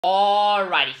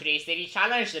Alrighty, today's daily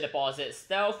challenge: the deposit,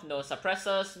 stealth, no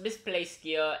suppressors, misplaced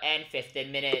gear, and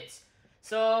 15 minutes.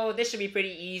 So this should be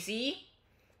pretty easy.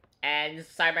 And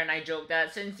Cyber and I joke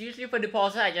that since usually for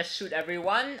deposit I just shoot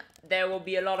everyone, there will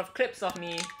be a lot of clips of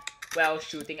me, well,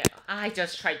 shooting. I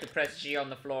just tried to press G on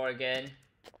the floor again.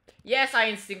 Yes, I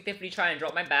instinctively try and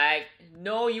drop my bag.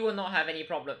 No, you will not have any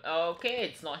problem. Okay,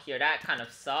 it's not here. That kind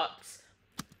of sucks.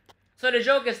 So the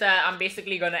joke is that I'm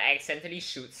basically gonna accidentally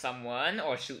shoot someone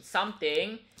or shoot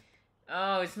something.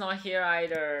 Oh, it's not here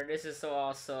either. This is so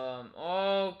awesome.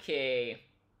 Okay.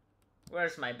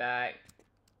 Where's my bag?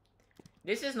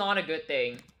 This is not a good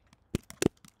thing.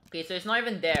 Okay, so it's not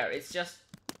even there. It's just...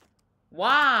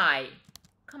 Why?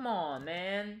 Come on,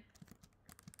 man.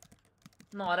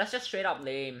 No, that's just straight up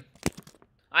lame.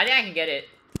 I think I can get it.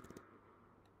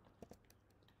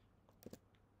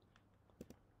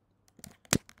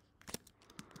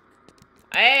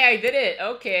 Hey, I did it!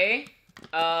 Okay.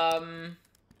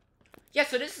 Yeah,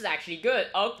 so this is actually good.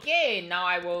 Okay, now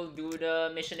I will do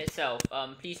the mission itself.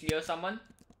 Please lure someone.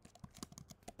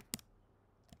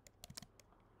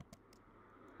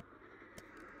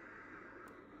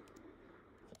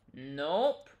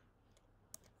 Nope.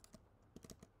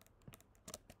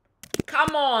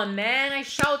 Come on, man! I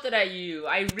shouted at you!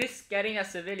 I risked getting a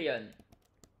civilian.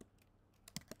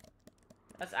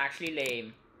 That's actually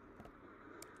lame.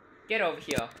 Get over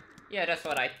here. Yeah, that's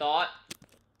what I thought.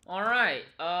 Alright,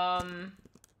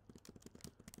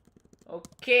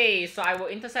 okay, so I will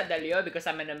intercept that lure because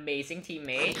I'm an amazing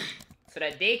teammate. So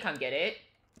that they can't get it.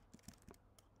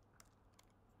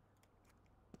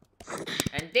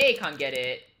 And they can't get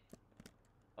it.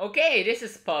 Okay, this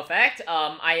is perfect.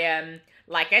 I am,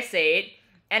 like I said,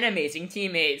 an amazing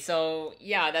teammate. So,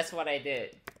 yeah, that's what I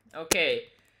did. Okay.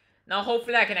 Now,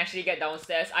 hopefully I can actually get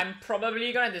downstairs. I'm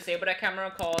probably gonna disable the camera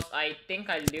cause I think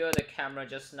I lured the camera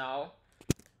just now.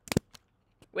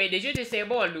 Wait, did you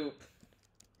disable or loop?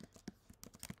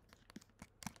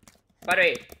 By the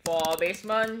way, for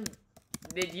basement,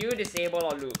 did you disable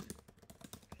or loop?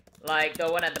 Like the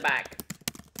one at the back.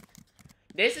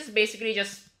 This is basically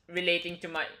just relating to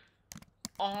my...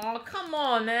 Oh, come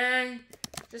on, man.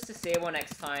 Just disable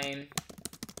next time.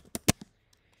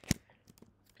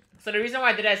 So the reason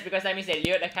why I did that is because that means they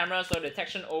lured the camera, so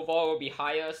detection overall will be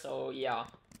higher, so yeah.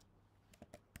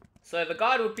 So if a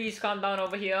guard would please calm down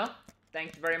over here.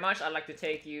 Thank you very much. I'd like to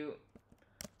take you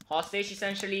hostage,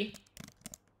 essentially.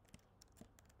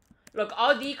 Look,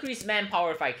 I'll decrease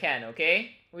manpower if I can,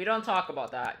 okay? We don't talk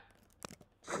about that.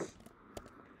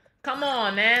 Come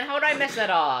on, man. How did I mess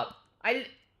that up?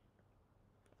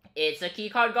 It's a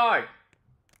keycard guard.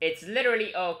 It's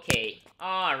literally... Okay.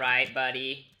 Alright,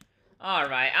 buddy.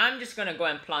 Alright, I'm just gonna go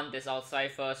and plant this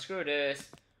outside first. Screw this.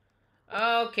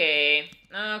 Okay.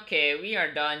 Okay, we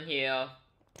are done here.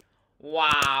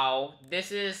 Wow.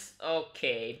 This is...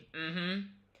 Okay.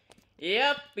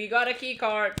 Yep, we got a key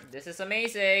card. This is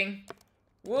amazing.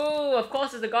 Woo, of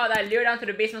course it's the guard that I lured down to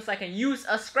the basement so I can use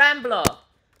a scrambler.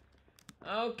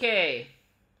 Okay.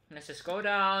 Let's just go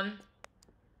down.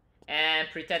 And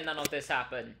pretend none of this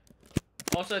happened.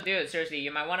 Also, dude, seriously, you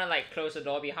might want to, like, close the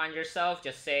door behind yourself.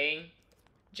 Just saying.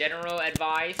 General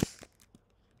advice.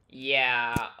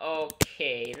 Yeah,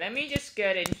 okay. Let me just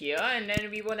get in here, and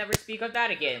then we will never speak of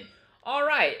that again.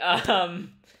 Alright,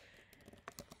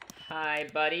 Hi,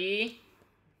 buddy.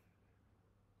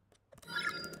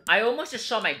 I almost just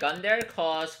shot my gun there,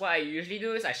 cause what I usually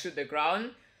do is I shoot the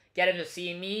ground, get them to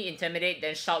see me, intimidate,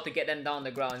 then shout to get them down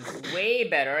the ground. It's way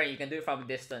better, and you can do it from a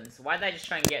distance. Why did I just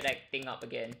try and get that thing up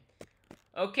again?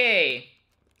 Okay.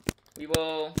 We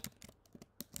will...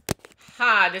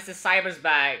 Ha! This is Cyber's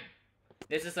bag.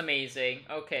 This is amazing.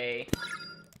 Okay.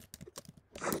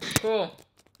 Cool.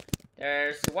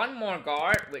 There's one more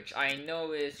guard, which I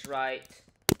know is right...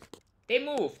 They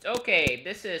moved. Okay,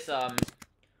 this is,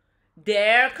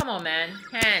 There? Come on, man.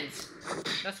 Hands.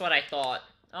 That's what I thought.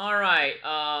 Alright,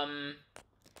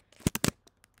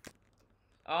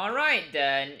 Alright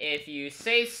then, if you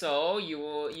say so,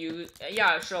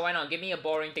 yeah, sure, why not? Give me a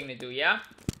boring thing to do, yeah?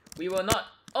 We will not...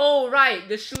 Oh, right,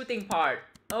 the shooting part.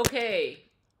 Okay.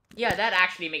 Yeah, that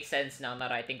actually makes sense now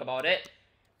that I think about it.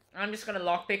 I'm just gonna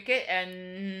lockpick it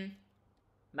and...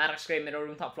 Maddox Gray, middle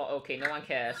room, top floor. Okay, no one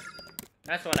cares.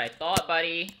 That's what I thought,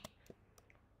 buddy.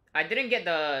 I didn't get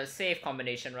the save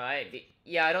combination, right?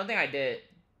 Yeah, I don't think I did.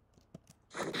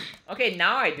 Okay,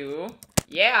 now I do.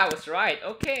 Yeah, I was right.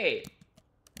 Okay.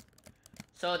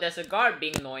 So there's a guard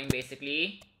being annoying,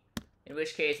 basically. In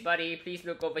which case, buddy, please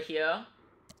look over here.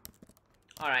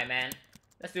 Alright, man.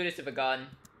 Let's do this with a gun.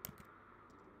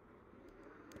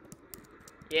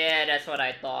 Yeah, that's what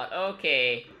I thought.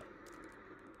 Okay.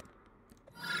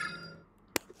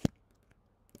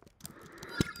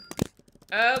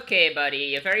 Okay, buddy,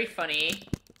 you're very funny.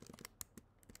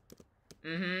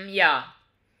 Yeah.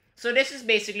 So this is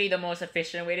basically the most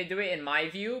efficient way to do it in my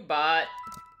view, but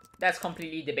that's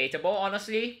completely debatable,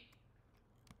 honestly.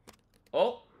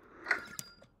 Oh.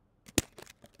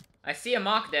 I see a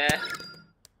mark there.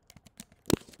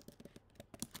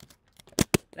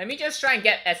 Let me just try and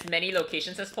get as many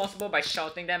locations as possible by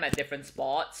shouting them at different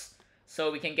spots,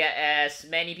 so we can get as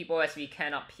many people as we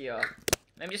can up here.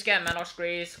 Let me just get Manox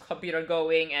Gray's computer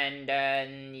going, and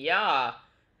then, yeah.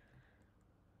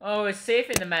 Oh, it's safe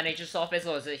in the manager's office,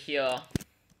 or is it here?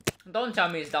 Don't tell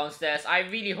me it's downstairs. I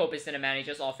really hope it's in the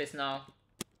manager's office now.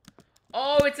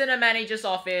 Oh, it's in the manager's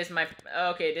office.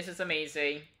 Okay, this is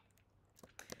amazing.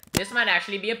 This might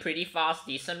actually be a pretty fast,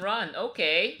 decent run.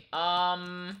 Okay,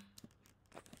 alright.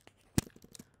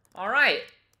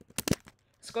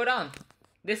 Let's go down.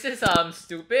 This is,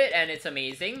 stupid and it's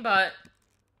amazing, but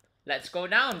let's go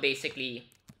down, basically.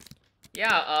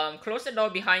 Yeah, close the door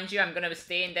behind you. I'm gonna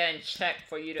stay in there and check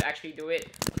for you to actually do it.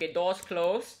 Okay, door's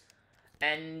closed.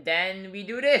 And then we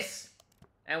do this.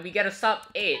 And we get a sub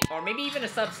 8, or maybe even a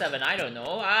sub 7, I don't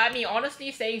know. I mean,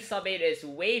 honestly, saying sub 8 is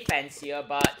way fancier,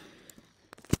 but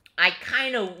I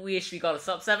kind of wish we got a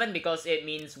sub 7 because it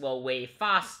means we're way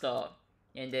faster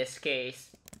in this case.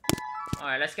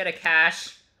 Alright, let's get a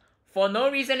cash. For no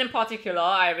reason in particular,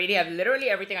 I really have literally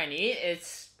everything I need.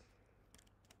 It's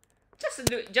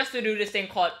just to do this thing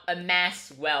called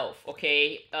amass wealth,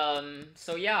 okay?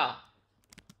 So yeah.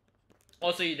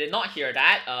 Also, you did not hear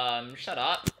that. Shut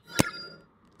up.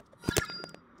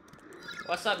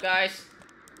 What's up, guys?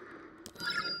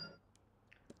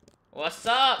 What's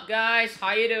up, guys?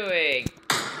 How you doing?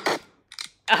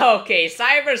 Okay,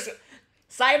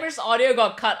 Cyber's audio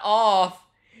got cut off.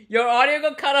 Your audio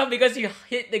got cut off because you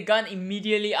hit the gun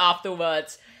immediately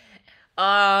afterwards.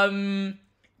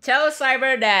 Tell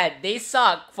Cyber that they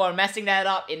suck for messing that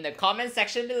up in the comment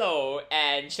section below.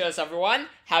 And cheers, everyone.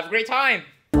 Have a great time.